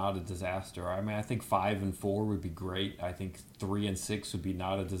what's not a disaster? I mean, I think 5-4 would be great. I think 3-6 would be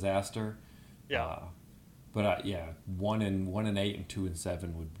not a disaster. Yeah. But 1-8 and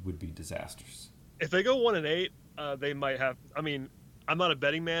 2-7 would be disasters. If they go 1-8, they might have. I mean, I'm not a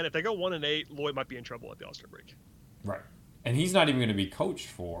betting man. If they go 1-8, Lloyd might be in trouble at the All-Star break. Right. And he's not even going to be coached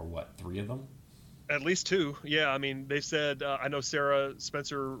for, 3 of them? At least 2. Yeah, I mean, they said, I know Sarah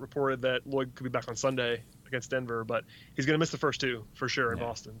Spencer reported that Lloyd could be back on Sunday against Denver, but he's going to miss the first 2 for sure in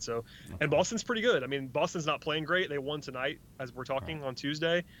Boston. So, okay. And Boston's pretty good. I mean, Boston's not playing great. They won tonight as we're talking on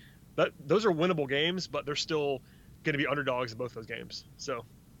Tuesday. Those are winnable games, but they're still going to be underdogs in both those games. So,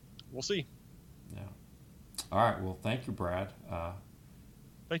 we'll see. Yeah. All right. Well, thank you, Brad.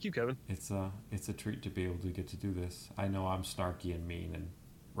 Thank you, Kevin. It's a treat to be able to get to do this. I know I'm snarky and mean and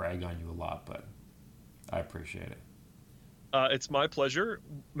rag on you a lot, but I appreciate it. It's my pleasure.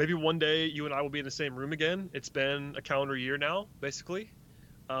 Maybe one day you and I will be in the same room again. It's been a calendar year now, basically.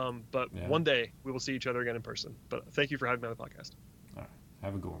 But one day we will see each other again in person. But thank you for having me on the podcast. All right.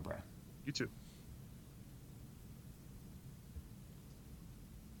 Have a good one, Brad. You too.